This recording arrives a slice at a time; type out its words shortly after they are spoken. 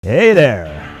Hey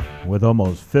there! With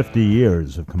almost 50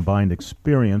 years of combined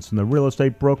experience in the real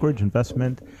estate brokerage,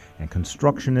 investment, and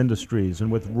construction industries,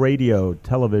 and with radio,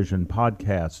 television,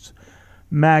 podcasts,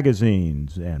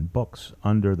 magazines, and books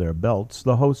under their belts,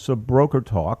 the hosts of Broker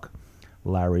Talk,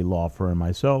 Larry Laufer and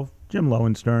myself, Jim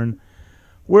Lowenstern,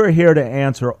 we're here to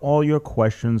answer all your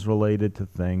questions related to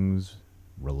things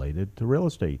related to real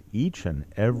estate each and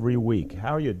every week.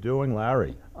 How are you doing,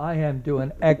 Larry? I am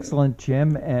doing excellent,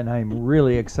 Jim, and I'm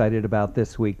really excited about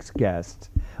this week's guest.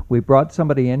 We brought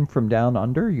somebody in from down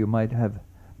under. You might have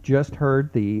just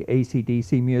heard the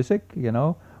AC/DC music,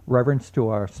 reverence to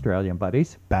our Australian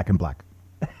buddies. Back in Black.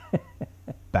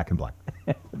 Back in Black.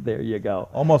 There you go.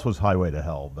 Almost was Highway to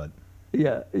Hell, but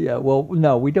Yeah. Well,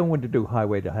 no, we don't want to do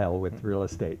Highway to Hell with real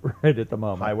estate right at the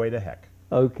moment. Highway to Heck.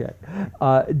 Okay.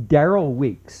 Daryl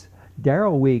Weeks.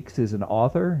 Daryl Weeks is an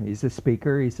author, he's a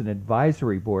speaker, he's an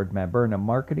advisory board member, and a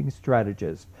marketing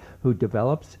strategist who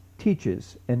develops,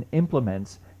 teaches, and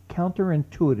implements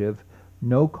counterintuitive,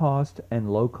 no-cost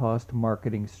and low-cost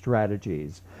marketing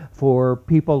strategies for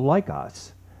people like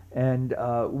us. And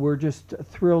we're just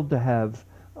thrilled to have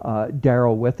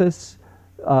Daryl with us.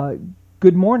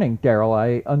 Good morning, Daryl.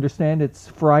 I understand it's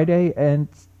Friday and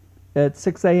at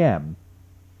 6 a.m.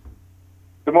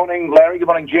 Good morning, Larry. Good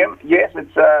morning, Jim. Yes,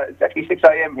 it's actually 6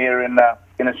 a.m. here in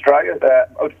Australia.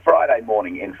 It's Friday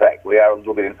morning, in fact. We are a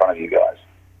little bit in front of you guys.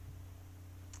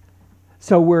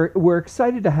 So we're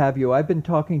excited to have you. I've been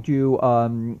talking to you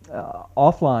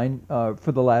offline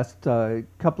for the last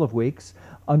couple of weeks,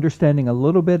 understanding a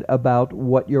little bit about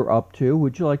what you're up to.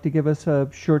 Would you like to give us a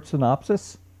short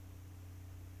synopsis?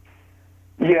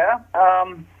 Yeah.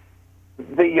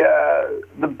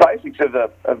 The basics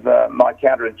of my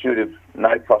counterintuitive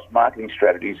no-cost marketing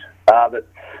strategies are that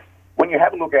when you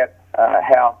have a look at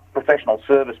how professional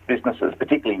service businesses,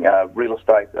 particularly real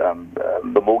estate,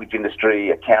 the mortgage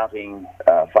industry, accounting,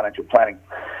 financial planning,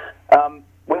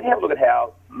 when you have a look at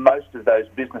how most of those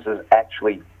businesses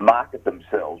actually market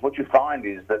themselves, what you find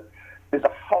is that there's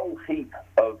a whole heap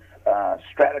of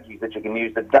strategies that you can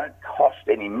use that don't cost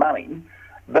any money,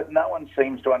 but no one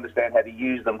seems to understand how to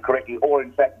use them correctly or,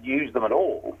 in fact, use them at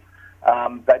all.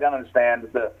 They don't understand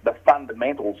the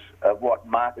fundamentals of what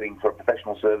marketing for a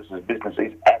professional services business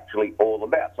is actually all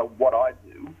about. So what I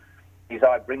do is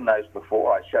I bring those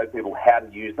before, I show people how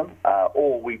to use them,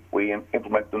 or we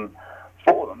implement them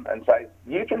for them and say,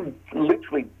 you can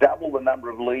literally double the number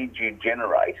of leads you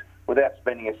generate without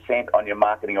spending a cent on your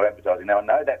marketing or advertising. Now, I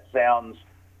know that sounds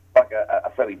like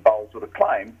a fairly bold sort of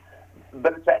claim,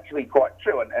 but it's actually quite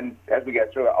true, and as we go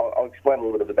through it, I'll explain a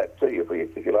little bit of that to you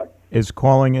if you like. Is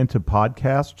calling into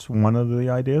podcasts one of the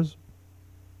ideas?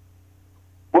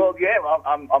 Well, yeah,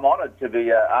 I'm honoured to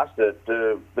be asked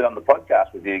to be on the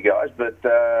podcast with you guys, but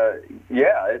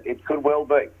yeah, it could well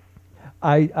be.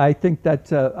 I think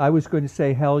that I was going to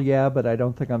say hell yeah, but I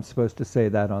don't think I'm supposed to say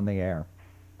that on the air.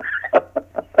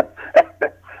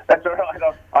 That's all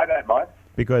right. I don't mind.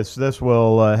 Because this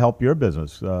will help your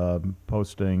business,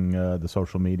 posting the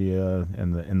social media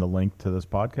and the link to this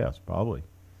podcast, probably.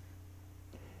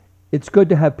 It's good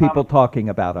to have people talking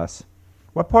about us.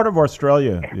 What part of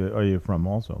Australia are you from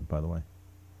also, by the way?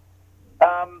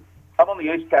 I'm on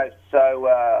the East Coast, so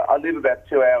I live about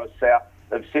 2 hours south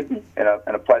of Sydney in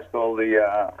a place called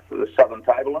the Southern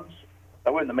Tablelands.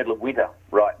 So we're in the middle of winter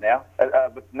right now.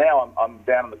 But now I'm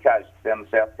down on the coast, down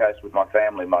the south coast with my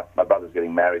family. My brother's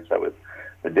getting married, so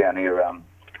we're down here on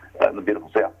the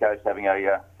beautiful south coast having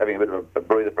a bit of a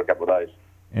breather for a couple of days.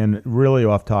 And really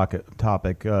off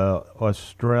topic,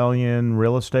 Australian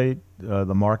real estate,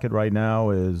 the market right now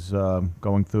is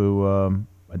going through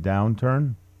a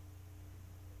downturn?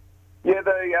 Yeah,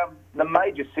 the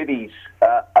major cities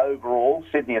overall,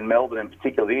 Sydney and Melbourne in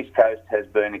particular, the East Coast has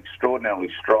been extraordinarily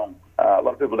strong. A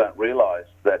lot of people don't realise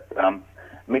that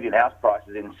median house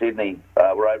prices in Sydney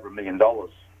were over $1 million.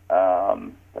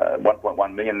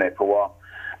 1.1 million there for a while.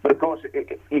 But of course,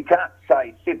 you can't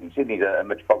say Sydney. Sydney's a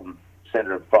metropolitan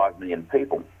centre of 5 million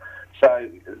people. So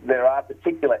there are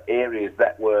particular areas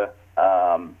that were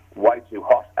way too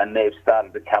hot, and they've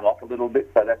started to come off a little bit.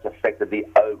 So that's affected the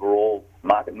overall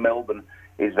market. Melbourne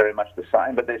is very much the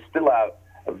same, but there's still a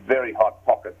very hot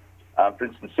pocket. For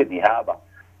instance, Sydney Harbour.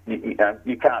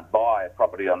 You can't buy a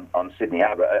property on Sydney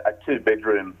Harbour. A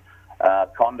two-bedroom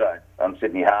condo on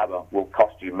Sydney Harbour will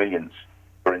cost you millions,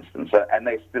 for instance, and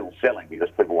they're still selling because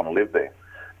people want to live there.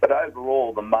 But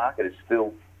overall, the market is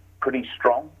still pretty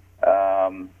strong.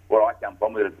 Where I come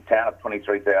from, we're a town of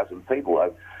 23,000 people.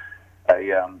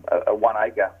 A 1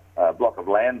 acre block of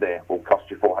land there will cost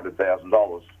you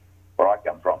 $400,000 where I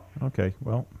come from. Okay,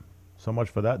 well, so much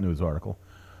for that news article.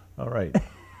 All right.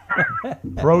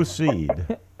 Proceed.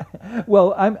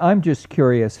 Well, I'm just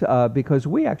curious because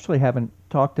we actually haven't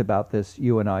talked about this,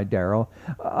 you and I, Daryl.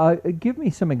 Give me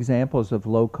some examples of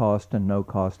low cost and no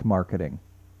cost marketing.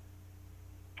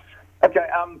 Okay.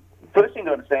 First thing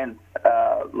to understand,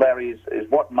 Larry, is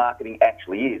what marketing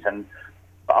actually is, and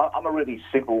I'm a really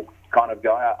simple kind of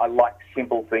guy. I like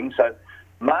simple things. So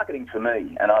marketing for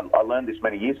me, and I learned this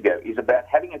many years ago, is about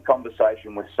having a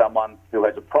conversation with someone who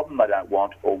has a problem they don't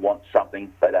want or wants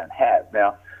something they don't have.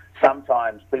 Now,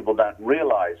 sometimes people don't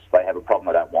realise they have a problem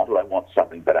they don't want or they want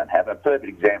something they don't have. And a perfect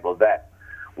example of that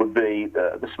would be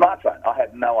the smartphone. I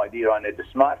had no idea I needed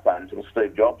a smartphone until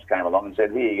Steve Jobs came along and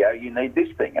said, here you go, you need this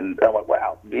thing. And I went,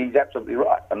 wow, he's absolutely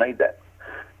right, I need that.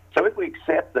 So if we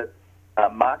accept that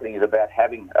marketing is about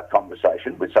having a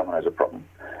conversation with someone who has a problem,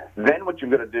 then what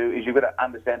you've got to do is you've got to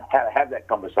understand how to have that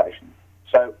conversation.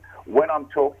 So when I'm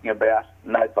talking about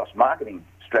no-cost marketing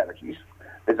strategies,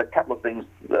 there's a couple of things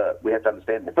we have to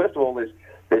understand. First of all,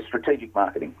 there's strategic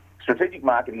marketing. Strategic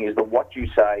marketing is the what you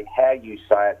say, how you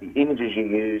say it, the images you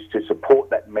use to support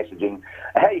that messaging,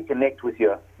 and how you connect with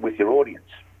your audience.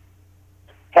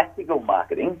 Tactical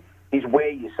marketing is where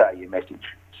you say your message.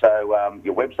 So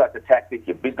your website's a tactic,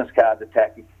 your business card's a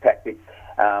tactic,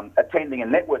 attending a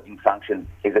networking function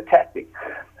is a tactic.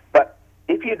 But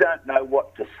if you don't know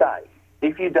what to say,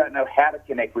 if you don't know how to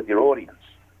connect with your audience,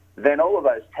 then all of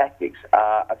those tactics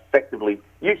are effectively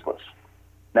useless.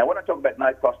 Now, when I talk about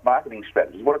no-cost marketing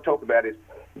strategies, what I talk about is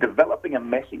developing a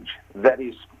message that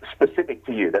is specific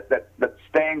to you, that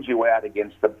stands you out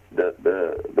against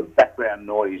the background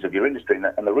noise of your industry.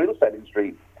 And the real estate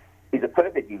industry is a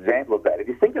perfect example of that. If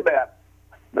you think about,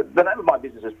 the name of my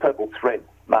business is Purple Thread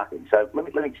Marketing, so let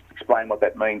me explain what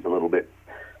that means a little bit.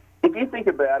 If you think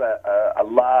about a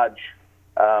large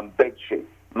bed sheet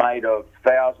made of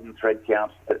 1,000 thread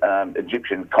count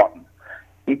Egyptian cotton,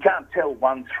 you can't tell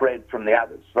one thread from the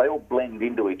others. They all blend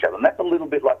into each other. And that's a little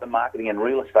bit like the marketing in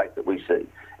real estate that we see.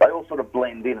 They all sort of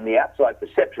blend in, and the outside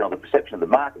perception or the perception of the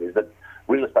market is that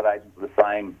real estate agents are the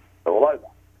same all over.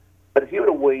 But if you were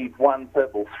to weave one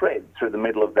purple thread through the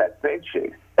middle of that bed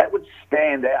sheet, that would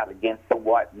stand out against the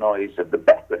white noise of the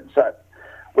background. So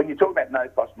when you talk about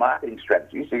no-cost marketing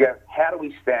strategies, you go, how do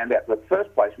we stand out? The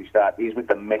first place we start is with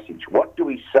the message. What do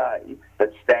we say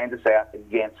that stands us out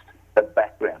against the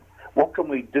background? What can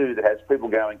we do that has people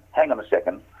going, hang on a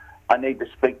second, I need to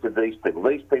speak to these people.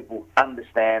 These people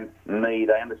understand me,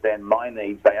 they understand my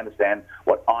needs, they understand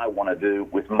what I want to do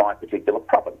with my particular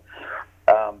property.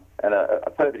 And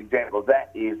a perfect example of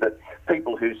that is that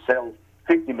people who sell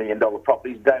 $50 million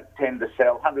properties don't tend to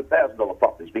sell $100,000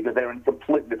 properties because they're in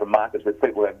completely different markets with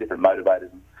people who have different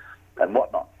motivators and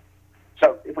whatnot.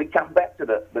 So if we come back to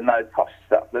the no-cost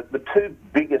stuff, the two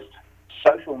biggest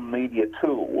social media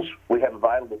tools we have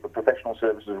available for professional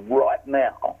services right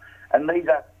now, and these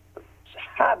are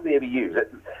hardly ever used.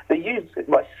 They're used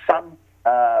by some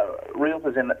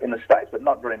realtors in the States, but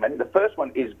not very many. The first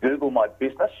one is Google My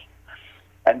Business,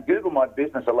 and Google My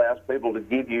Business allows people to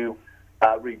give you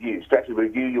reviews, to actually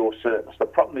review your service. The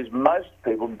problem is most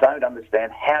people don't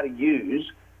understand how to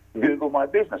use Google My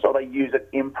Business, or they use it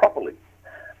improperly.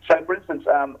 So, for instance,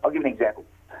 I'll give an example.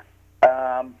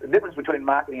 The difference between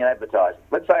marketing and advertising.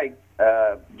 Let's say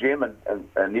Jim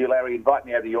and you, Larry, invite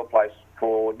me over to your place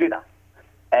for dinner,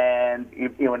 and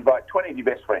you invite 20 of your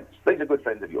best friends. These are good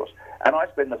friends of yours. And I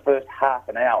spend the first half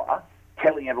an hour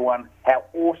telling everyone how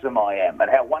awesome I am and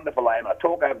how wonderful I am. I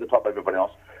talk over the top of everybody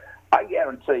else. I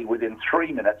guarantee within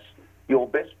 3 minutes, your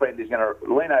best friend is going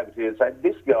to lean over to you and say,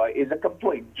 this guy is a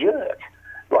complete jerk.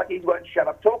 Like he won't shut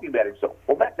up talking about himself.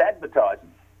 Well, that's advertising.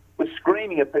 We're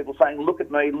screaming at people saying, look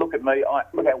at me, look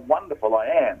how wonderful I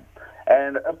am.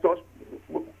 And, of course,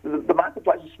 the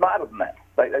marketplace is smarter than that.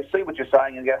 They see what you're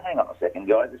saying and go, hang on a second,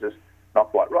 guys, this is not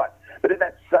quite right. But in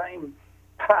that same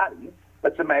party,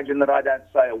 let's imagine that I don't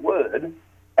say a word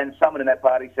and someone in that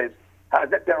party says, hey,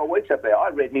 is that Daryl Weeks up there? I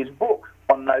read his book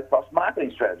on no-cost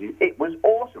marketing strategies. It was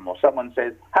awesome. Or someone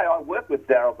says, hey, I worked with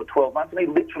Daryl for 12 months and he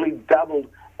literally doubled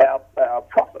our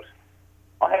profit.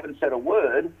 I haven't said a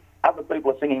word. Other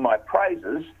people are singing my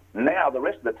praises. Now the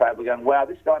rest of the table are going, wow,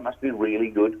 this guy must be really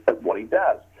good at what he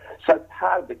does. So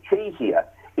part of the key here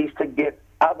is to get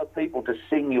other people to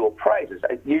sing your praises.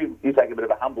 You take a bit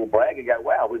of a humble brag and go,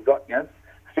 wow, we've got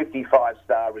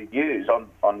 55-star reviews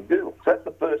on Google. So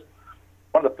that's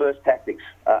one of the first tactics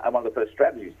and one of the first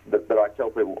strategies that I tell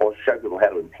people or show people how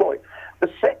to employ. The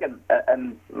second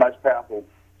and most powerful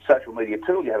social media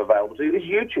tool you have available to you is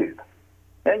YouTube.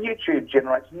 Now, YouTube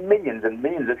generates millions and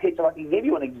millions of hits. And I can give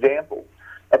you an example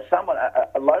of someone,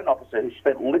 a loan officer who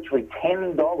spent literally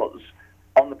 $10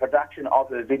 on the production of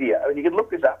her video. And you can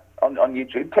look this up on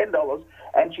YouTube, $10,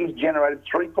 and she's generated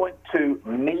 3.2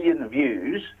 million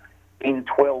views in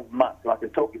 12 months. And I can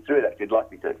talk you through that if you'd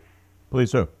like me to.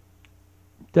 Please do.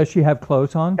 Does she have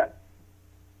clothes on?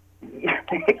 I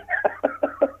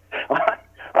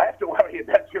have to worry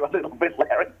about you a little bit,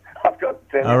 Larry. I've got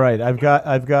to tell you. All right,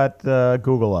 I've got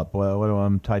Google up. What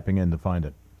am I typing in to find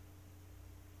it?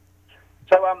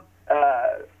 So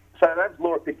that's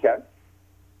Laura Pitko.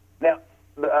 Now,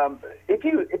 if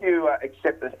you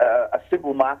accept a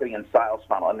simple marketing and sales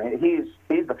funnel, and here's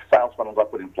the sales funnels I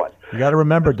put in place. You got to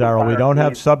remember, Daryl, we don't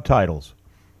have subtitles.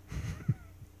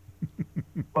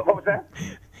 What was that?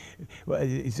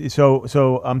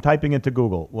 So I'm typing into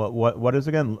Google. What is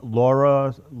again?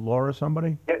 Laura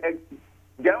somebody?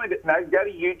 Go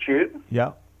to YouTube.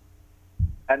 Yeah.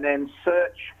 And then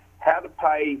search how to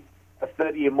pay a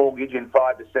 30-year mortgage in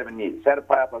 5 to 7 years. How to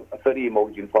pay up a 30-year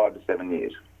mortgage in 5 to 7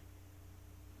 years.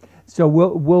 So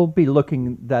we'll be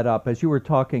looking that up. As you were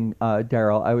talking,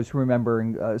 Daryl, I was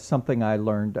remembering something I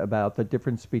learned about the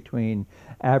difference between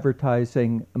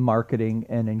advertising, marketing,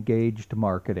 and engaged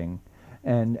marketing.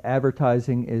 And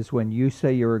advertising is when you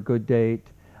say you're a good date.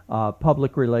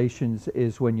 Public relations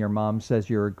is when your mom says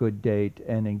you're a good date,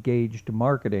 and engaged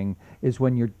marketing is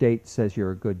when your date says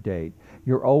you're a good date.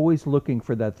 You're always looking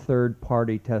for that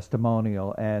third-party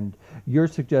testimonial, and you're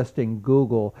suggesting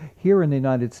Google. Here in the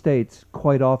United States,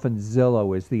 quite often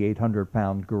Zillow is the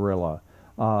 800-pound gorilla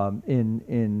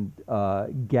in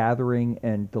gathering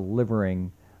and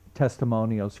delivering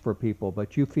testimonials for people.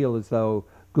 But you feel as though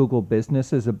Google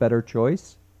Business is a better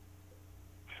choice?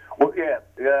 Well, yeah,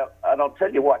 and I'll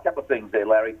tell you why. A couple of things there,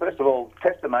 Larry. First of all,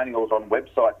 testimonials on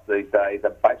websites these days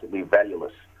are basically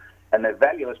valueless. And they're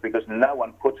valueless because no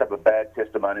one puts up a bad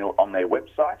testimonial on their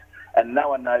website, and no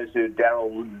one knows who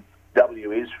Daryl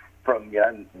W. is from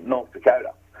North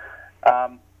Dakota.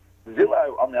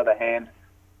 Zillow, on the other hand,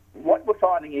 what we're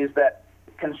finding is that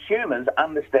consumers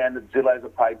understand that Zillow is a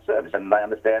paid service, and they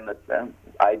understand that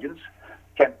agents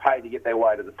can pay to get their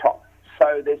way to the top.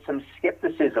 So there's some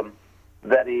skepticism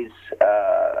that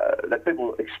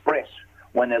people express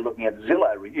when they're looking at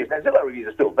Zillow reviews. Now, Zillow reviews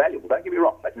are still valuable, don't get me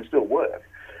wrong, they can still work.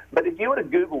 But if you were to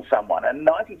Google someone, and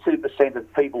 92%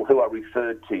 of people who are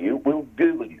referred to you will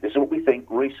Google you. This is what we think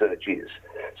research is.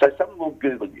 So someone will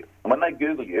Google you. And when they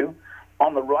Google you,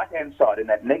 on the right-hand side, in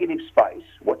that negative space,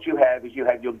 what you have is you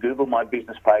have your Google My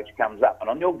Business page comes up. And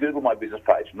on your Google My Business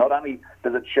page, not only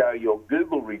does it show your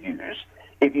Google reviews,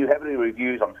 if you have any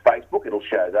reviews on Facebook, it'll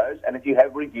show those. And if you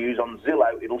have reviews on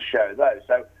Zillow, it'll show those.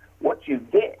 So what you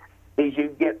get is you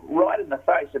get right in the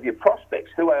face of your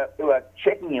prospects who are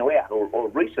checking you out or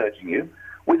researching you.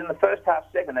 Within the first half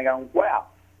second, they're going, wow,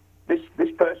 this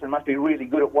person must be really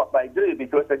good at what they do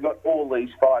because they've got all these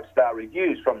 5-star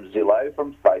reviews from Zillow,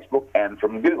 from Facebook, and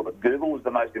from Google. But Google is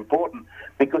the most important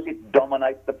because it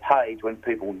dominates the page when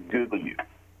people Google you.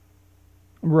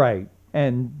 Right,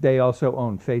 and they also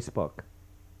own Facebook.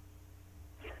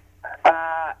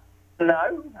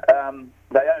 No,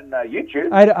 they own YouTube.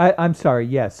 I'm sorry.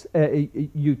 Yes,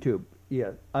 YouTube.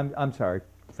 Yeah, I'm sorry.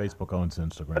 Facebook owns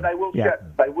Instagram. But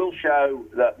they will show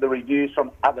the reviews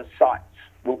from other sites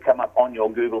will come up on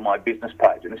your Google My Business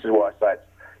page, and this is why I say it's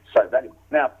so valuable.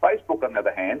 Now, Facebook, on the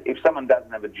other hand, if someone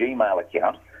doesn't have a Gmail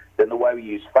account, then the way we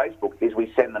use Facebook is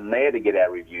we send them there to get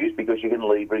our reviews because you can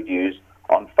leave reviews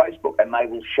on Facebook, and they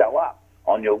will show up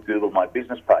on your Google My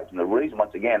Business page. And the reason,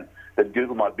 once again, that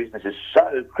Google My Business is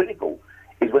so critical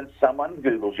is when someone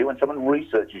Googles you, when someone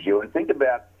researches you, and think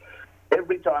about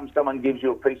every time someone gives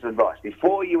you a piece of advice,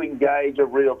 before you engage a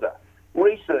realtor,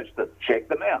 research them, check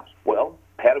them out. Well,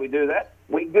 how do we do that?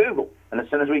 We Google. And as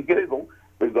soon as we Google,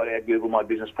 we've got our Google My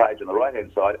Business page on the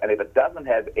right-hand side, and if it doesn't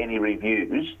have any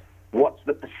reviews, what's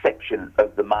the perception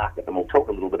of the market? And we'll talk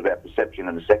a little bit about perception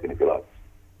in a second, if you like.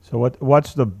 So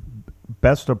what's the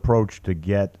best approach to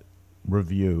get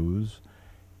reviews,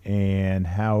 and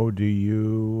how do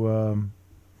you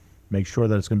make sure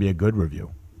that it's going to be a good review?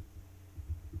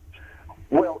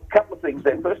 Well, a couple of things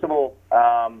there. First of all,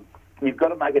 you've got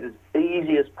to make it as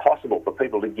easy as possible for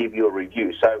people to give you a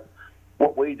review. So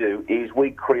what we do is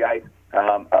we create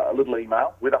a little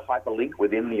email with a hyperlink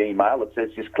within the email that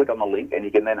says just click on the link, and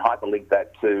you can then hyperlink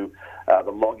that to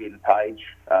the login page,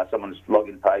 someone's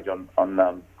login page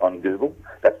on Google.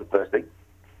 That's the first thing.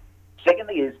 Second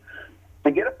thing is, to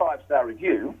get a 5-star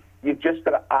review, you've just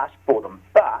got to ask for them,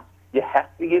 but you have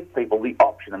to give people the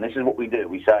option, and this is what we do.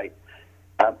 We say,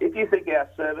 if you think our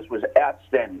service was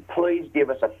outstanding, please give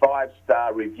us a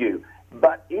 5-star review.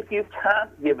 But if you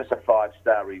can't give us a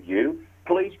 5-star review,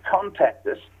 please contact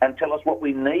us and tell us what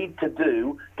we need to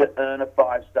do to earn a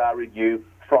 5-star review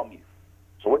from you.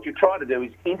 So what you're trying to do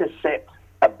is intercept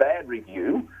a bad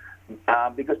review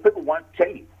because people won't tell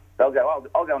you. They'll go,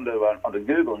 I'll go onto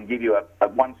Google and give you a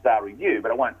one-star review,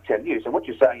 but I won't tell you. So what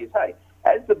you're saying is, hey,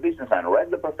 as the business owner, or as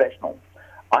the professional,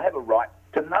 I have a right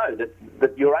to know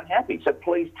that you're unhappy. So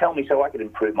please tell me so I can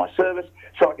improve my service,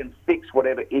 so I can fix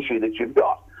whatever issue that you've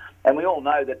got. And we all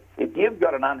know that if you've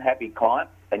got an unhappy client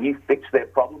and you fix their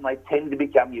problem, they tend to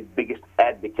become your biggest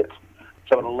advocate.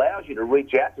 So it allows you to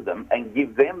reach out to them and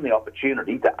give them the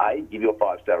opportunity to, A, give you a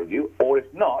 5-star review, or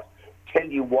if not, tell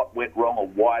you what went wrong or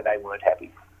why they weren't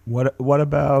happy. What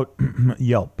about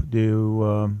Yelp?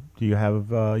 Do you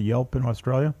have Yelp in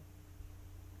Australia?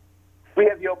 We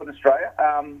have Yelp in Australia.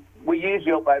 We use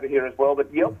Yelp over here as well,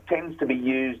 but Yelp tends to be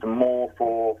used more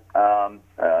for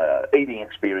eating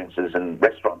experiences and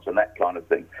restaurants and that kind of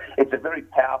thing. It's a very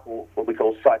powerful, what we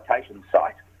call citation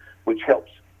site, which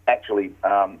helps actually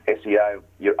SEO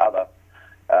your other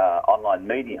online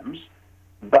mediums,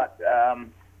 but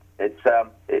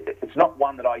it's not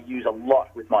one that I use a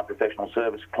lot with my professional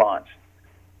service clients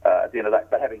at the end of the day.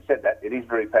 But having said that, it is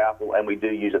very powerful, and we do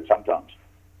use it sometimes.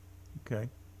 Okay.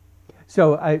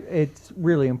 So it's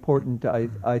really important,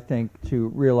 I think, to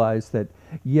realize that,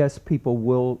 yes, people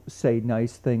will say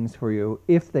nice things for you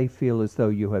if they feel as though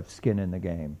you have skin in the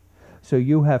game. So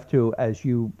you have to, as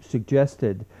you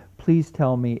suggested, please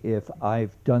tell me if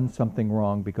I've done something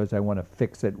wrong because I want to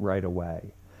fix it right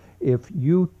away. If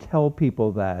you tell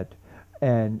people that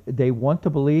and they want to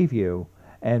believe you,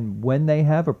 and when they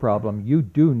have a problem, you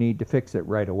do need to fix it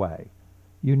right away.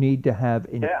 You need to have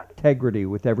integrity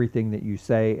with everything that you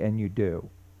say and you do.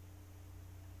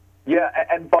 Yeah,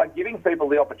 and by giving people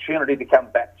the opportunity to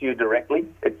come back to you directly,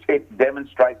 it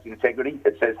demonstrates integrity.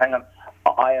 It says, hang on,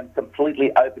 I am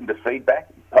completely open to feedback,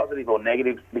 positive or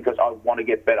negative, because I want to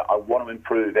get better. I want to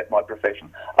improve at my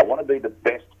profession. I want to be the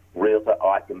best realtor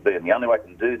I can be. And the only way I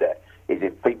can do that is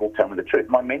if people tell me the truth.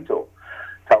 My mentor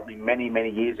told me many, many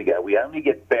years ago, we only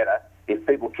get better if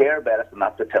people care about us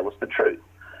enough to tell us the truth.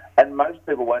 And most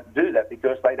people won't do that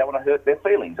because they don't want to hurt their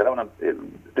feelings. They don't want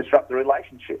to disrupt the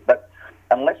relationship. But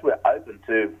unless we're open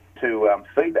to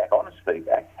feedback, honest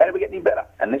feedback, how do we get any better?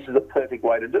 And this is the perfect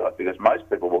way to do it, because most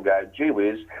people will go, gee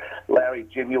whiz, Larry,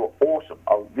 Jim, you're awesome.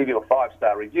 I'll give you a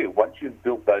 5-star review. Once you've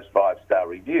built those 5-star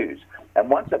reviews, and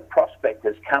once a prospect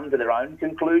has come to their own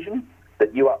conclusion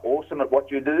that you are awesome at what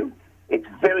you do, it's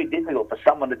very difficult for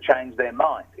someone to change their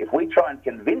mind. If we try and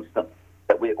convince them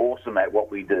that we're awesome at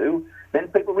what we do, then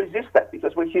people resist that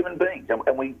because we're human beings,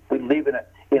 and we live in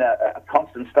a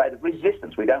constant state of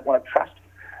resistance. We don't want to trust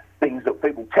things that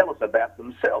people tell us about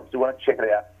themselves. We want to check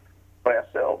it out for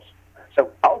ourselves. So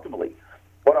ultimately,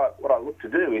 what I look to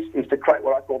do is to create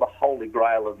what I call the holy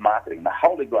grail of marketing. The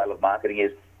holy grail of marketing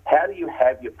is, how do you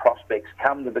have your prospects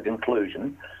come to the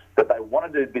conclusion that they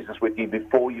want to do business with you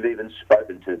before you've even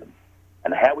spoken to them?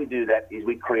 And how we do that is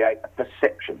we create a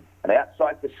perception, an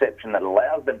outside perception that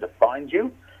allows them to find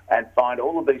you and find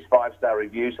all of these 5-star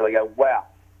reviews, so they go, wow,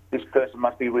 this person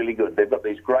must be really good. They've got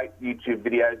these great YouTube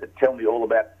videos that tell me all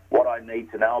about what I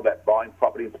need to know about buying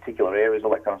property in particular areas,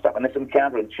 all that kind of stuff. And there's some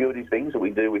counterintuitive things that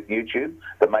we do with YouTube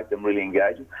that make them really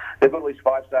engaging. They've got all these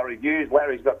 5-star reviews.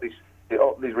 Larry's got these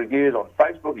reviews on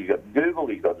Facebook. He's got Google.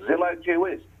 He's got Zillow. Gee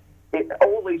whiz.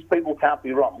 All these people can't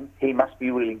be wrong. He must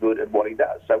be really good at what he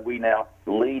does. So we now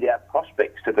lead our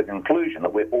prospects to the conclusion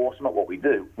that we're awesome at what we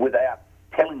do without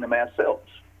telling them ourselves.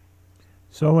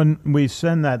 So when we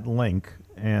send that link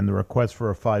and the request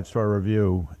for a 5-star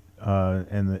review,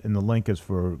 and the link is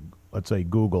for, let's say,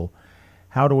 Google,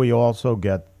 how do we also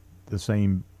get the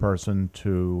same person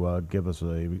to give us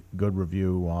a good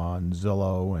review on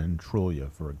Zillow and Trulia,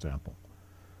 for example?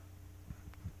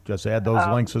 Just add those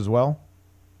links as well?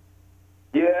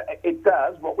 Yeah, it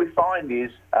does. What we find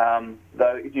is,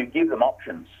 though, if you give them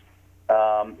options,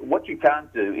 what you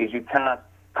can't do is you can't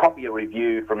copy a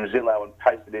review from Zillow and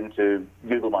paste it into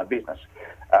Google My Business.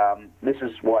 This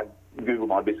is why Google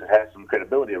My Business has some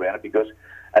credibility around it, because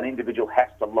an individual has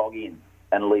to log in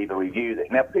and leave a review there.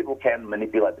 Now, people can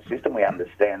manipulate the system, we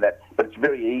understand that, but it's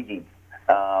very easy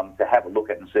to have a look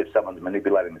at and see if someone's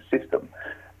manipulating the system.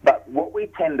 But what we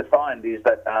tend to find is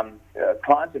that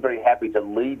clients are very happy to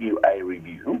leave you a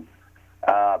review,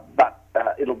 but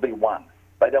it'll be one.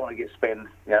 They don't want to spend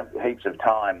heaps of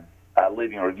time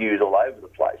leaving reviews all over the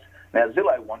place. Now,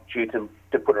 Zillow wants you to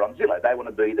put it on Zillow. They want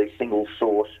to be the single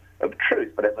source of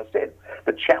truth. But as I said,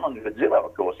 the challenge with Zillow,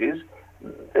 of course, is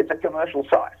it's a commercial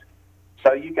site.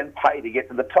 So you can pay to get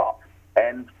to the top.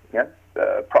 And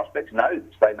prospects know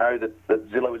this. They know that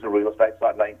Zillow is a real estate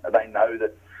site. They know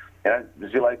that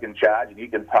Zillow can charge and you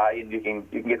can pay and you can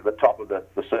get to the top of the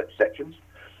search sections.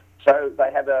 So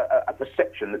they have a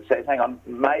perception that says, hang on,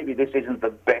 maybe this isn't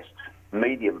the best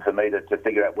medium for me to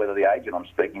figure out whether the agent I'm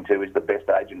speaking to is the best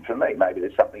agent for me. Maybe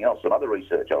there's something else, some other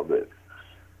research I'll do.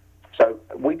 So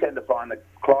we tend to find that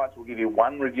clients will give you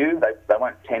one review. They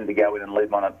won't tend to go in and leave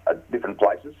them on different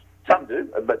places. Some do,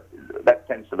 but that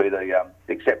tends to be the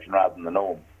exception rather than the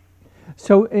norm.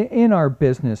 So in our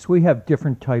business, we have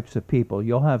different types of people.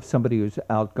 You'll have somebody who's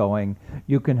outgoing.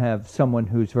 You can have someone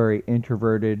who's very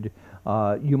introverted.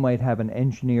 You might have an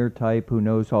engineer type who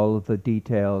knows all of the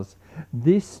details.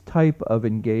 This type of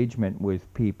engagement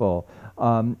with people,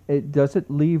 does it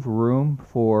leave room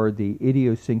for the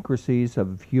idiosyncrasies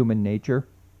of human nature?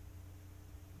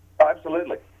 Oh,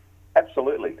 absolutely.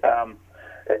 Absolutely.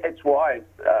 It's why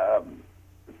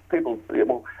people,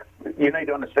 well, you need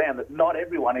to understand that not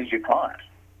everyone is your client.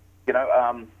 You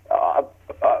know,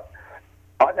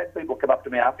 I've had people come up to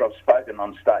me after I've spoken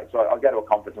on stage. So I'll go to a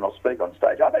conference and I'll speak on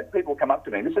stage. I've had people come up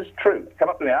to me, this is true, come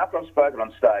up to me after I've spoken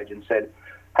on stage and said,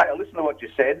 hey, I listened to what you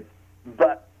said,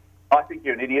 but I think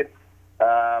you're an idiot.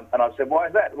 And I said, why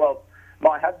is that? Well,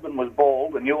 my husband was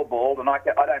bald and you're bald and I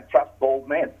don't trust bald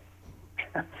men.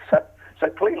 So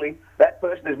clearly that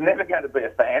person is never going to be a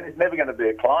fan, is never going to be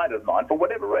a client of mine for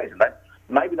whatever reason.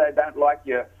 Maybe they don't like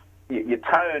your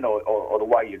tone or the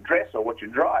way you dress or what you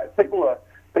drive. People are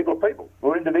people.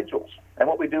 We're individuals. And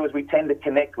what we do is we tend to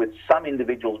connect with some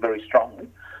individuals very strongly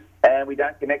and we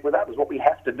don't connect with others. What we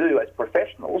have to do as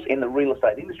professionals in the real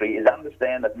estate industry is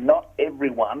understand that not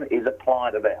everyone is a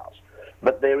client of ours.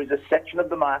 But there is a section of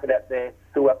the market out there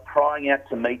who are crying out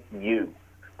to meet you.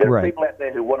 There are people out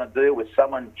there who want to deal with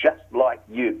someone just like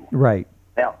you. Right.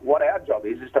 Now, what our job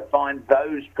is to find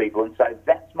those people and say,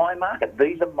 that's my market.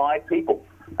 These are my people.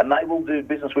 And they will do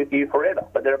business with you forever.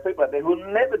 But there are people out there who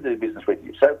will never do business with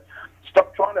you. So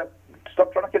stop trying to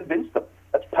convince them.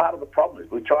 That's part of the problem.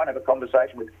 Is we try and have a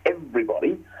conversation with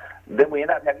everybody, then we end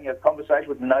up having a conversation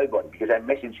with nobody because our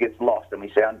message gets lost and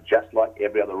we sound just like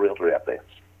every other realtor out there.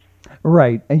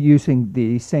 Right, and using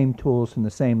the same tools and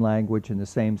the same language and the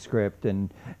same script,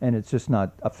 and it's just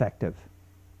not effective.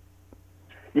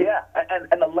 Yeah,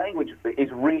 and the language is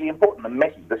really important, the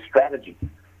message, the strategy.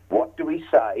 What do we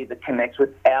say that connects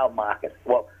with our market?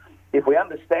 Well, if we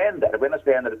understand that,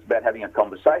 it's about having a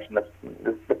conversation,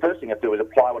 the first thing I do is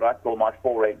apply what I call my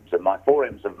 4 M's, and my 4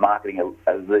 M's of marketing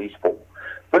are these 4.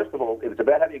 First of all, if it's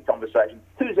about having a conversation,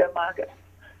 who's our market?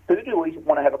 Who do we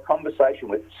want to have a conversation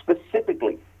with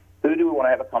specifically? Who do we want to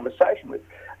have a conversation with?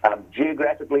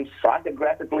 Geographically,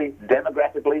 psychographically,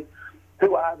 demographically,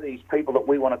 who are these people that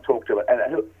we want to talk to?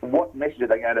 And what message are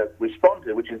they going to respond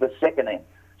to, which is the second M.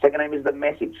 Second M is the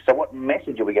message. So what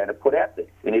message are we going to put out there?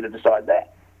 We need to decide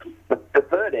that. But the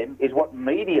third M is what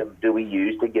medium do we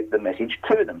use to get the message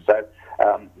to them? So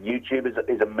YouTube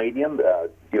is a medium,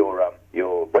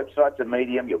 your website's a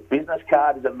medium, your business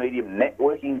card is a medium,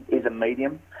 networking is a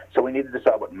medium. So we need to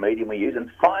decide what medium we use.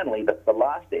 And finally, the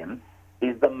last M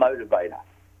is the motivator.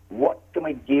 What can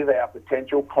we give our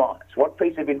potential clients? What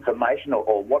piece of information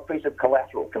or what piece of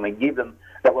collateral can we give them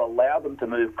that will allow them to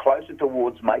move closer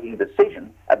towards making a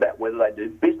decision about whether they do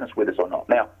business with us or not?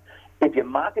 Now, if your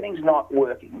marketing's not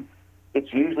working,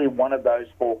 it's usually one of those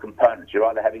 4 components. You're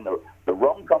either having the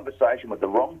wrong conversation with the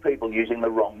wrong people using the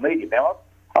wrong medium. Now,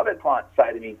 I've had clients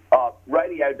say to me, oh,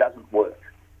 radio doesn't work.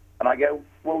 And I go,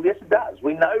 well, yes, it does.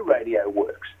 We know radio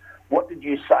works. What did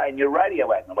you say in your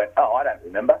radio ad? And I went, oh, I don't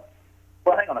remember.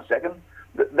 Well, hang on a second.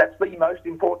 That's the most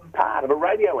important part of a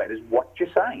radio ad is what you're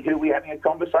saying, who we're having a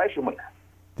conversation with.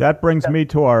 That brings me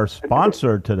to our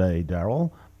sponsor today,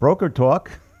 Daryl. Broker Talk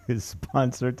is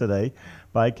sponsored today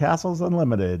by Castles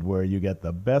Unlimited, where you get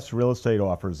the best real estate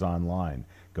offers online.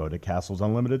 Go to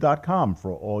castlesunlimited.com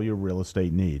for all your real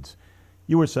estate needs.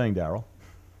 You were saying, Daryl?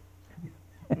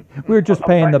 We were just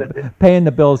paying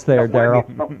the bills there,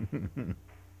 Daryl.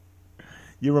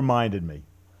 You reminded me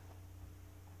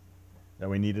that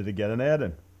we needed to get an ad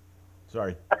in.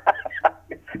 Sorry.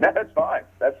 No, that's fine.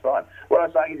 That's fine. What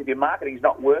I'm saying is if your marketing is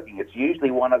not working, it's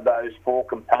usually one of those 4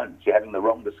 components. You're having the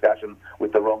wrong discussion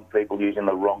with the wrong people using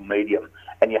the wrong medium,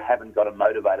 and you haven't got a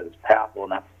motivator that's powerful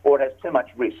enough, or it has too much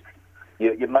risk.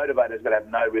 Your motivator's got to have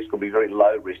no risk or be very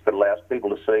low risk that allows people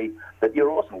to see that you're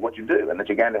awesome at what you do and that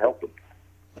you're going to help them.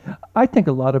 I think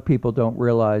a lot of people don't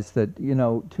realize that,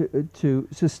 to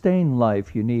sustain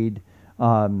life, you need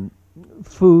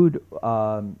food,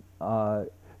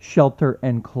 shelter,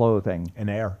 and clothing. And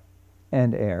air.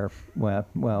 And air.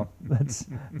 Well, that's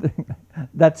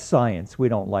science. We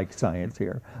don't like science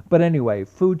here. But anyway,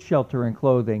 food, shelter, and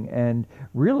clothing. And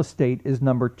real estate is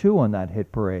number 2 on that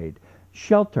hit parade.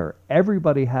 Shelter.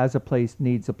 Everybody has a place,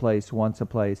 needs a place, wants a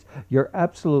place. You're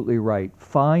absolutely right.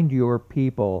 Find your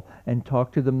people and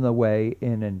talk to them the way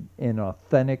in an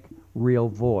authentic, real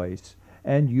voice.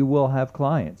 and you will have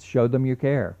clients. Show them you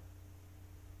care.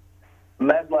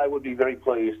 Maslow would be very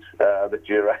pleased that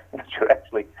you're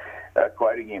actually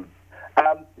quoting him.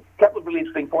 A couple of really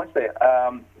interesting points there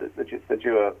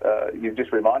that you've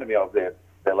just reminded me of there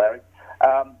Larry.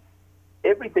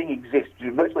 Everything exists,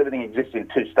 virtually everything exists in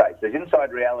two states. There's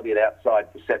inside reality and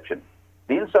outside perception.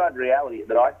 The inside reality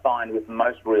that I find with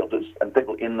most realtors and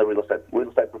people in the real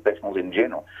estate professionals in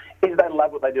general, is they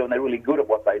love what they do and they're really good at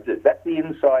what they do. That's the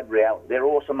inside reality. They're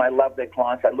awesome, they love their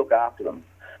clients, they look after them.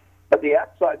 But the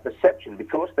outside perception,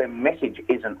 because their message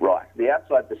isn't right, the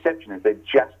outside perception is they're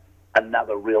just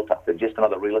another realtor, they're just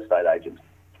another real estate agent.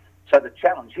 So the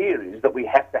challenge here is that we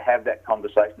have to have that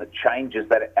conversation that changes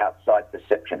that outside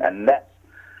perception, and that's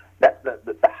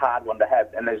the hard one to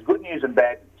have. And there's good news and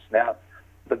bad news. Now,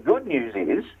 the good news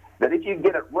is that if you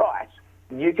get it right,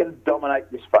 you can dominate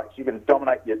your space. You can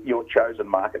dominate your chosen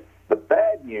market. The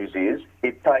bad news is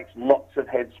it takes lots of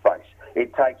headspace.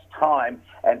 It takes time,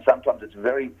 and sometimes it's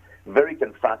very, very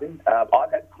confronting.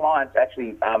 I've had clients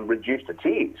actually reduce to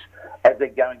tears as they're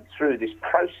going through this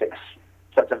process.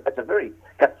 So it's a very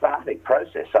cathartic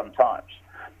process sometimes.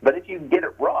 But if you get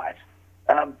it right,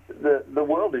 the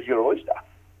world is your oyster.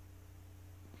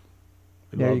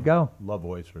 There you go. Love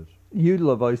oysters. You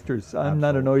love oysters. I'm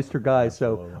not an oyster guy,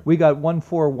 Absolutely. so we got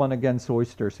 1-4-1 against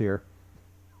oysters here.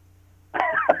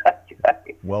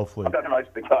 Okay. Well, Fleet. I'm not an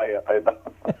oyster guy either.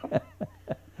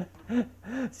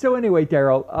 So anyway,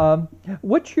 Daryl,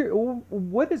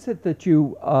 what is it that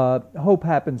you hope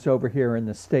happens over here in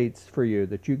the States for you?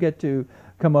 That you get to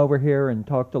come over here and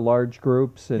talk to large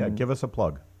groups? And Yeah, give us a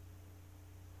plug.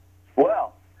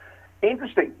 Well,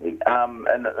 interestingly,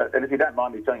 and if you don't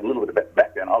mind me telling you a little bit about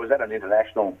background, I was at an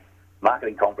international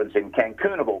marketing conference in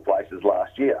Cancun of all places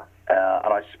last year,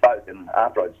 and I spoke, and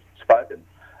after I'd spoken,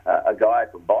 a guy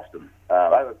from Boston,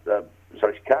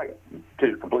 Chicago,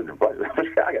 two completely different places,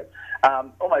 Chicago,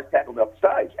 almost tackled me off the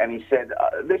stage, and he said,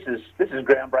 this is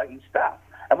groundbreaking stuff.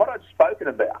 And what I'd spoken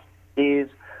about is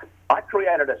I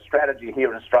created a strategy here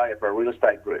in Australia for a real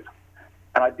estate group,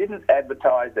 and I didn't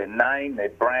advertise their name, their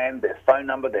brand, their phone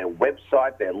number, their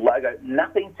website, their logo,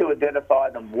 nothing to identify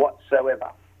them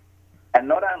whatsoever. And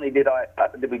not only did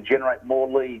we generate more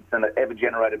leads than it ever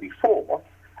generated before,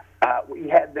 we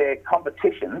had their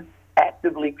competition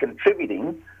actively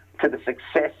contributing to the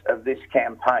success of this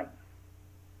campaign.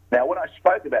 Now, when I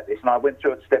spoke about this, and I went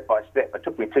through it step by step, it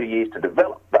took me 2 years to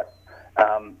develop, but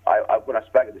when I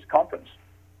spoke at this conference,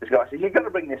 this guy said, you've got to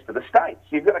bring this to the States.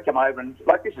 You've got to come over and,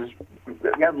 this is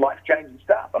life-changing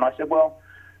stuff. And I said, well,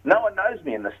 no one knows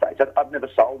me in the States. I've never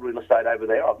sold real estate over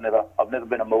there. I've never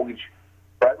been a mortgage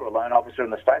broker or loan officer in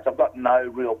the States. I've got no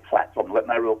real platform. I've got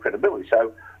no real credibility.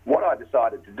 So what I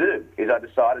decided to do is I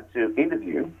decided to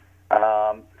interview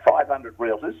 500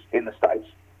 realtors in the States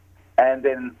and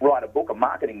then write a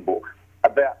marketing book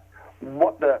about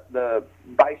what the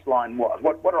baseline was.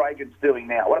 What are agents doing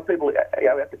now? What are people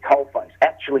at the coalface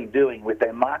actually doing with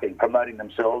their marketing, promoting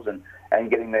themselves and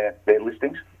getting their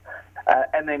listings,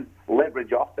 and then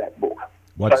leverage off that book.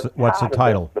 What's the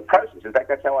title? The process. In fact,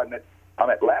 that's how I met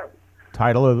Larry.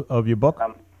 Title of your book,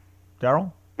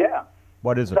 Daryl? Yeah.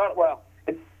 What is it? Well,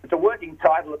 it's a working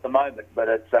title at the moment, but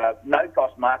it's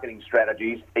No-Cost Marketing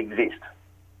Strategies Exist.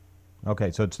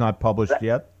 Okay, so it's not published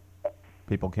yet?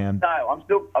 People can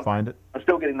find it? I'm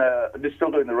still doing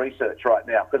the research right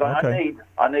now because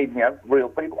I need real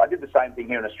people. I did the same thing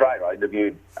here in Australia. I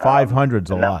interviewed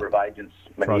 500's a lot. number of agents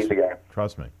many years ago.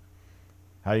 Trust me.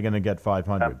 How are you going to get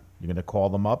 500? You're going to call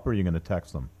them up or are you going to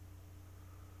text them?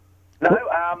 No,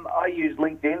 I use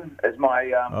LinkedIn as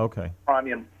my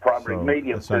primary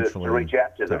medium to reach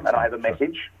out to them, and I have a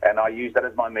message, and I use that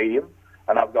as my medium,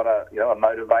 and I've got a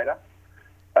motivator,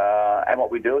 and what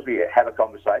we do is we have a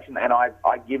conversation, and I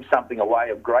give something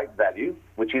away of great value,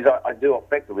 which is I do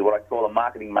effectively what I call a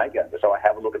marketing makeover. So I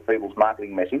have a look at people's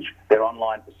marketing message, their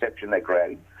online perception they're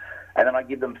creating, and then I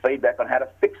give them feedback on how to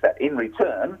fix that. In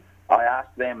return, I ask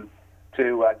them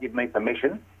to give me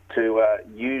permission to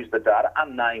use the data,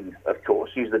 unnamed, of course,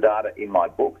 use the data in my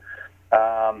book.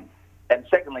 And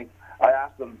secondly, I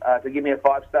asked them to give me a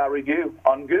 5-star review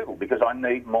on Google because I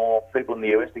need more people in the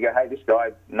US to go, hey, this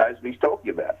guy knows what he's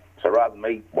talking about. So rather than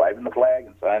me waving the flag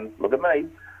and saying, look at me,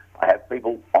 I have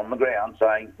people on the ground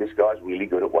saying this guy's really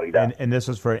good at what he does. And this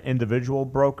is for individual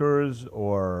brokers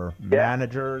or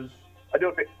managers? I do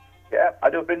it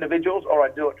for individuals or I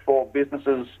do it for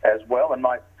businesses as well. And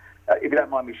if you don't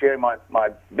mind me sharing my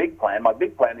big plan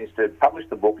is to publish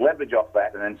the book, leverage off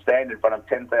that, and then stand in front of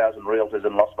 10,000 realtors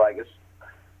in Las Vegas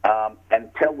and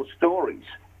tell the stories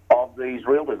of these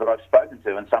realtors that I've spoken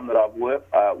to and some that I've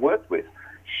worked with,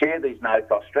 share these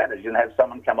no-cost strategies and have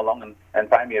someone come along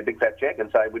and pay me a big fat check and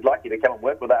say, we'd like you to come and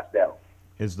work with us, Daryl.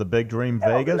 Is the big dream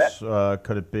Vegas?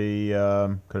 Could it be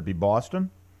Boston?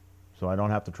 So I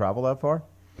don't have to travel that far?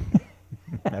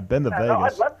 I've been to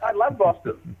Vegas. No, I love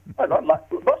Boston.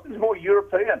 Boston's more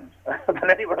European than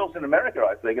anywhere else in America,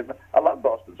 I think. I love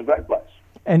Boston. It's a great place.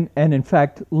 And in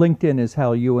fact, LinkedIn is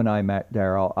how you and I met,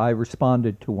 Daryl. I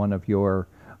responded to one of your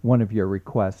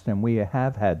requests, and we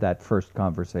have had that first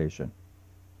conversation.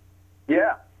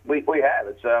 Yeah, we have.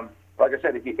 It's like I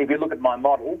said, if you look at my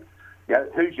model,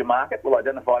 who's your market? Well, I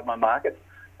identified my market.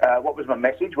 What was my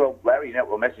message? Well, Larry, you know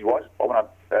what my message was? I want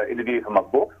to interview for my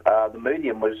book. The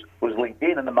medium was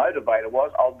LinkedIn, and the motivator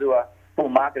was I'll do a full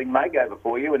marketing makeover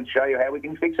for you and show you how we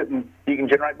can fix it and you can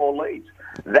generate more leads.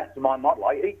 That's my model.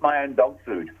 I eat my own dog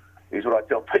food, is what I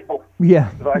tell people. Yeah.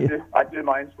 I do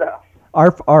my own stuff.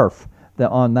 Arf,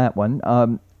 on that one.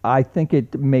 I think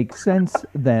it makes sense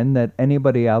then that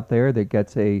anybody out there that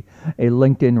gets a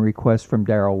LinkedIn request from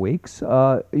Daryl Weeks,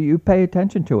 you pay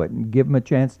attention to it and give them a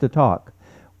chance to talk.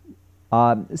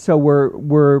 So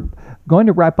we're going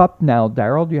to wrap up now.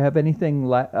 Daryl, do you have anything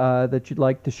that you'd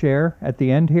like to share at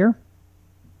the end here?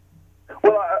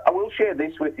 Well, I will share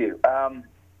this with you.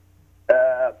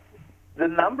 The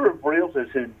number of realtors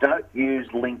who don't use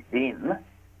LinkedIn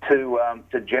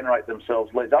to generate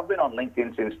themselves leads. I've been on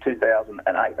LinkedIn since 2008.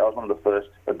 I was one of the first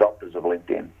adopters of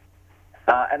LinkedIn.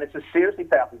 And it's a seriously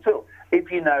powerful tool if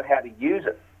you know how to use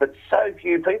it. But so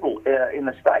few people in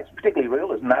the States, particularly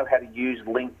realtors, know how to use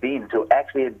LinkedIn to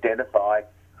actually identify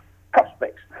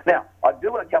prospects. Now, I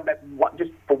do want to come back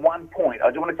just for one point.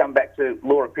 I do want to come back to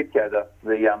Laura Pitko,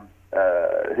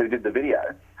 who did the video,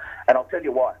 and I'll tell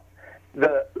you why.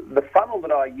 The funnel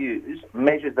that I use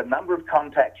measures the number of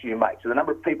contacts you make, so the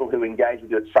number of people who engage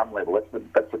with you at some level.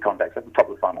 That's the contacts, that's the top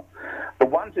of the funnel. The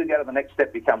ones who go to the next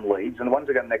step become leads, and the ones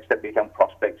who go to the next step become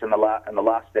prospects, and the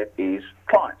last step is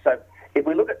clients. So if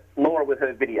we look at Laura with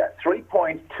her video,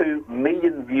 3.2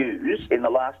 million views in the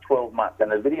last 12 months,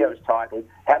 and the video is titled,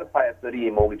 How to Pay a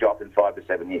 30-Year Mortgage Off in 5 to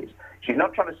 7 Years. She's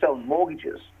not trying to sell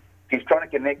mortgages. She's trying to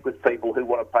connect with people who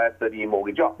want to pay a 30-year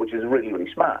mortgage off, which is really, really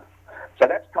smart. So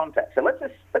that's contact. So let's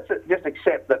just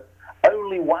accept that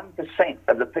only 1%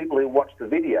 of the people who watch the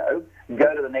video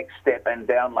go to the next step and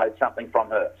download something from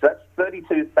her. So that's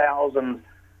 32,000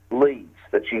 leads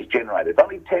that she's generated. If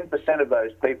only 10% of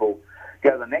those people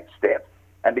go to the next step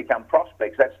and become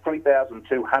prospects, that's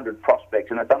 3,200 prospects,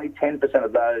 and if only 10%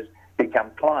 of those become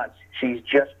clients, she's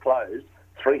just closed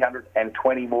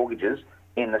 320 mortgages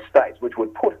in the States, which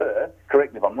would put her,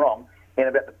 correct me if I'm wrong, in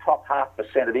about the top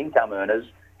 0.5% of income earners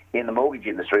in the mortgage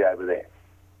industry over there.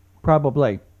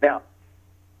 Probably. Now,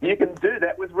 you can do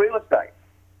that with real estate.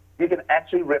 You can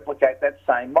actually replicate that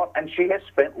same model, and she has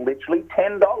spent literally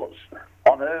 $10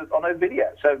 on her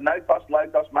video. So no cost, low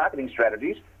cost marketing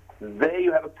strategies. There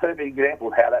you have a perfect example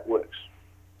of how that works.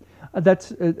 That's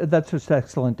just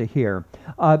excellent to hear.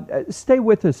 Stay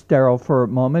with us, Daryl, for a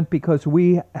moment, because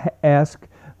we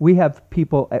have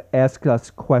people ask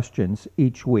us questions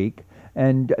each week,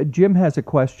 and Jim has a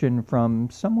question from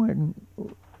somewhere in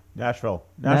Nashville,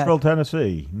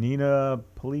 Tennessee. Nina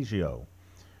Poligio.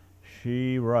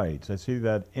 She writes, I see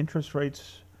that interest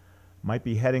rates might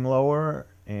be heading lower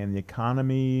and the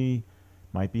economy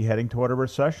might be heading toward a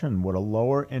recession. Would a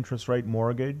lower interest rate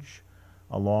mortgage,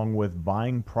 along with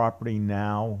buying property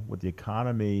now with the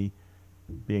economy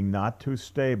being not too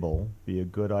stable, be a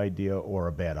good idea or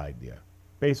a bad idea?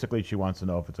 Basically, she wants to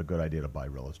know if it's a good idea to buy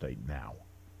real estate now.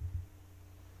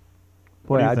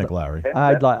 What do you think, Larry?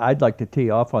 I'd like to tee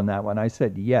off on that one. I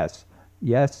said yes,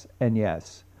 and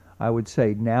yes. I would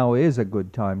say now is a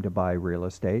good time to buy real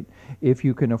estate if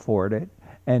you can afford it.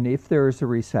 And if there is a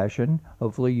recession,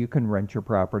 hopefully you can rent your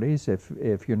properties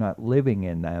if you're not living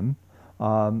in them.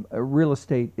 Real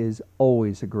estate is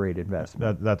always a great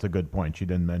investment. That's a good point. She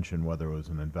didn't mention whether it was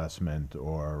an investment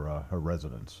or her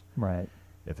residence. Right.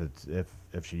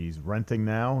 If she's renting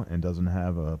now and doesn't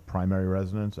have a primary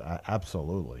residence,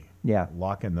 absolutely. Yeah.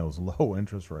 Lock in those low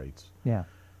interest rates. Yeah.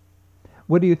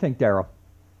 What do you think, Daryl?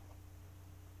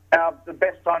 The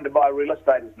best time to buy real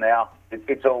estate is now.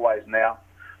 It's always now.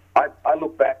 I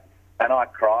look back and I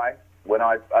cry when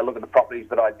I look at the properties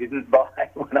that I didn't buy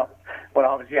when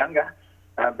I was younger,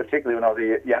 particularly when I was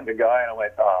a younger guy, and I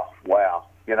went, oh, wow.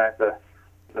 You know,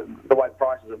 the way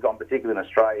prices have gone, particularly in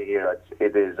Australia here,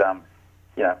 it is one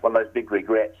of those big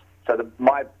regrets. So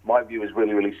my view is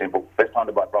really, really simple. Best time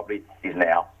to buy property is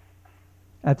now.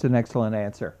 That's an excellent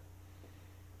answer.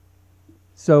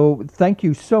 So thank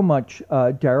you so much,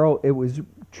 Daryl. It was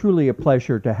truly a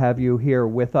pleasure to have you here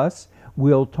with us.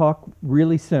 We'll talk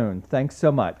really soon. Thanks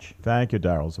so much. Thank you,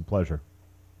 Daryl. It's a pleasure.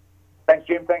 Thanks,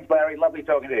 Jim. Thanks, Larry. Lovely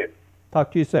talking to you.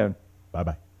 Talk to you soon.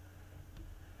 Bye-bye.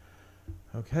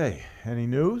 Okay, any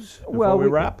news before we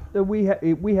wrap? We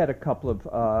had a couple of.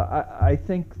 I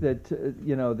think that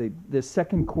the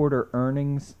second quarter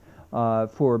earnings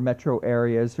for metro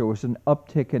areas, there was an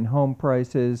uptick in home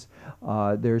prices.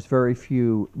 There's very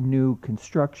few new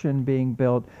construction being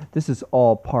built. This is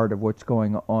all part of what's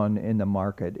going on in the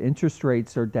market. Interest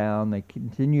rates are down. They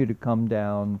continue to come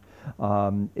down.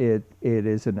 It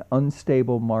is an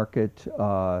unstable market.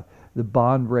 The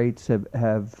bond rates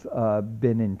have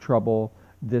been in trouble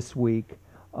this week.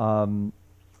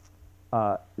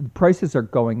 Prices are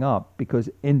going up because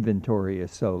inventory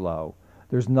is so low.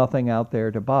 There's nothing out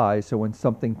there to buy, so when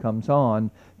something comes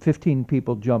on, 15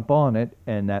 people jump on it,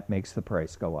 and that makes the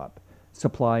price go up.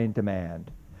 Supply and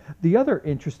demand. The other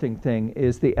interesting thing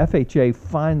is the FHA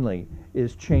finally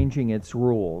is changing its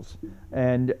rules,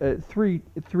 and three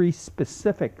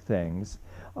specific things.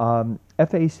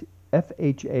 FHA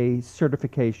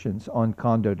certifications on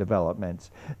condo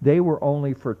developments. They were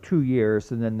only for 2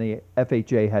 years, and then the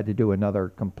FHA had to do another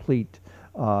complete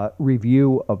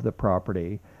review of the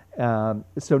property.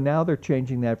 So now they're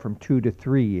changing that from 2 to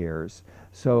 3 years.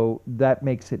 So that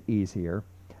makes it easier.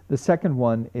 The second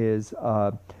one is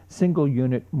single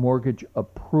unit mortgage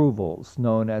approvals,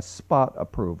 known as spot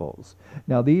approvals.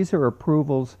 Now these are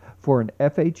approvals for an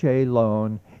FHA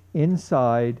loan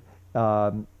inside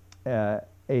a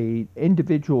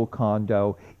individual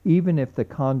condo, even if the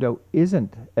condo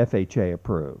isn't FHA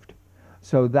approved.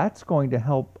 So that's going to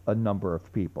help a number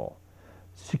of people.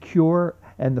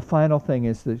 And the final thing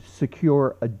is to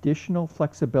secure additional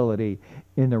flexibility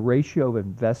in the ratio of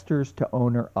investors to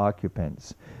owner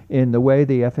occupants. In the way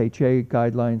the FHA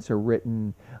guidelines are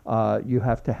written, you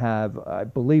have to have, I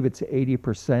believe it's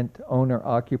 80% owner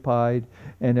occupied.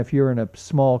 And if you're in a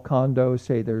small condo,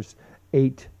 say there's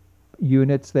 8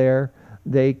 units there,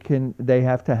 they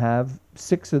have to have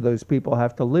 6 of those people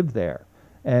have to live there.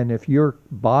 And if you're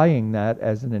buying that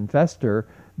as an investor,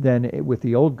 then with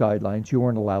the old guidelines, you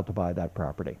weren't allowed to buy that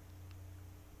property.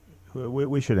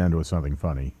 We should end with something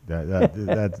funny.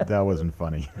 That wasn't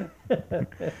funny.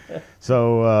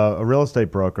 So a real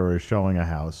estate broker is showing a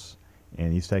house,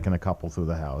 and he's taking a couple through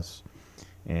the house,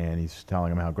 and he's telling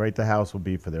them how great the house will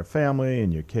be for their family,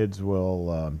 and your kids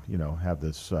will, have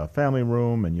this family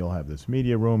room, and you'll have this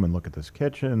media room, and look at this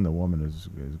kitchen. The woman is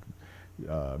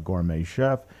a gourmet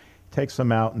chef. Takes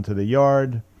them out into the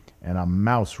yard, and a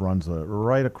mouse runs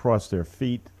right across their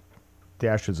feet,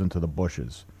 dashes into the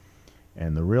bushes.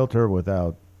 And the realtor,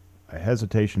 without a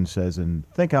hesitation, says, and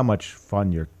think how much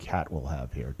fun your cat will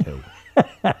have here, too.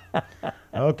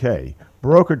 Okay.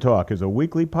 Broker Talk is a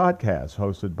weekly podcast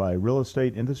hosted by real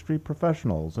estate industry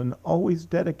professionals and always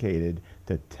dedicated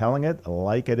to telling it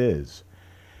like it is.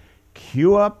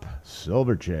 Cue up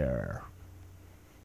Silverchair.